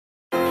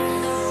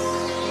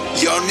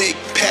Young Nick,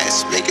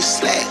 pass, make it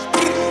slatt.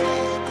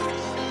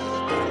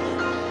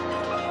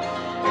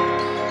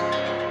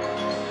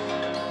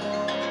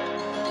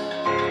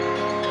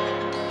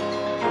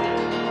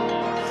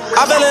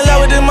 I fell in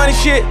love with this money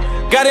shit.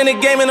 Got in the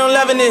game and I'm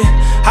loving it.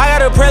 I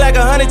gotta pray like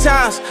 100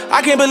 times.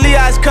 I can't believe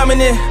how it's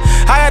coming in.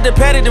 I had the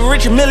Patek, the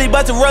rich Mille,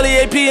 but the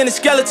Rollie AP and the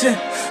skeleton.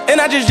 And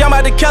I just jump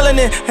out the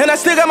Cullinan. And I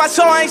still got my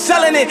soul, I ain't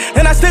selling it.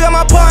 And I still got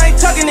my paw, I ain't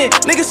tucking it.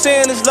 Niggas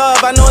saying it's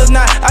love, I know it's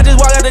not. I just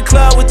walk out the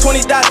club with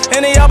 20 dots.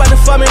 And they all about to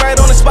fuck me right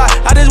on the spot.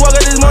 I just woke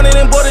up this morning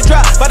and bought a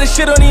drop. About to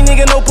shit on these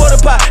niggas, no porta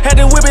pot.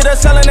 Had to whip it up,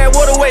 selling that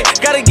waterway.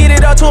 Gotta get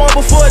it all to him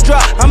before it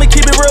drop. I'ma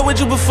keep it real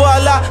with you before I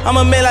lie.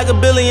 I'ma make like $1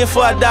 billion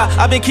before I die.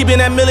 I been keeping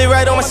that Mille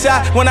right on my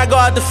side. When I go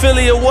out to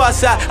Philly or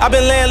Warside, I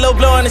been laying low,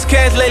 blowing this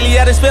cash lately.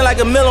 I done spent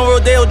like $1 million on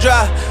Rodeo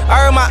Drive.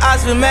 I heard my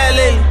eyes been mad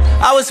lately.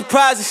 I was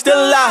surprised it's still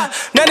alive.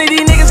 None of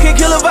these niggas can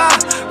kill a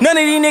vibe. None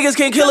of these niggas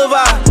can kill a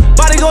vibe.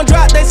 Body gon'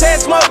 drop, they say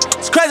smoke.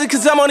 It's crazy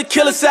cause I'm on the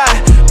killer side.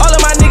 All of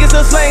my niggas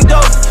still slaying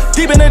dope.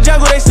 Deep in the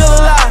jungle, they still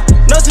alive.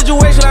 No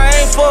situation I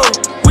ain't for.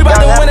 We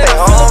bout to win it, I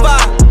feel a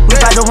vibe. We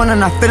bout to win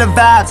and I feel the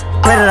vibes.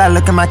 Pray that I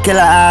look at my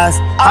killer eyes.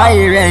 I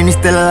hear it and he's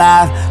still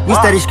alive. We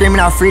steady screaming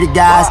out free the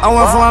guys. I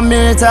went from 1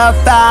 million to a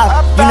 5.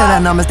 You know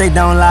that numbers, they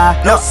don't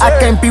lie. No, I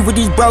can't beef with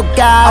these broke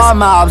guys. All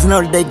my ops know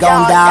that they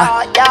gon' die.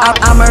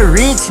 I'm a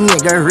rich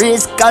nigga,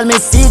 rich, call me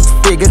 6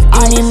 figures.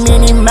 Any,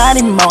 mini,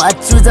 money, more. I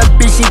choose a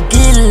bitch, she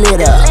get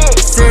lit up.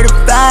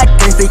 Certified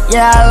gangster,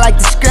 yeah, I like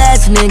to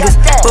scratch niggas.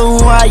 But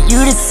who are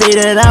you to say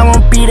that I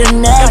won't be the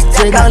next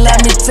trigger?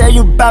 Let me tell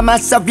you about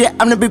myself, yeah,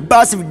 I'm the big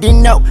boss if you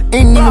didn't know.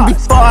 Ain't even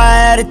before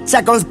I had a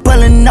check, I was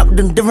pulling up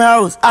them different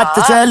hoes. I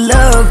thought your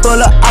love full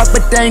of ops,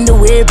 but that ain't the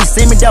way if you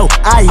see me though.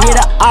 I hit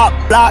a op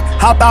block,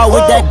 hop out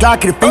with that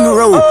Glock, hit a finger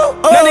roll.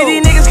 None of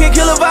these niggas can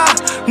kill a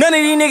vibe. None of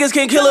these niggas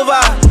can kill a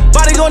vibe.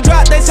 Body gon'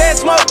 drop, they say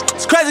smoke.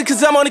 It's crazy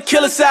cause I'm on the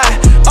killer side.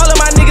 All of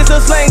my niggas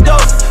still slaying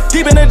dope.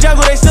 Deep in the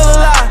jungle, they still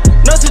alive.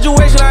 No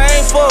situation I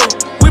ain't for.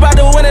 We bout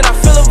to win it, I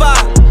feel a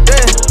vibe.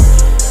 Yeah.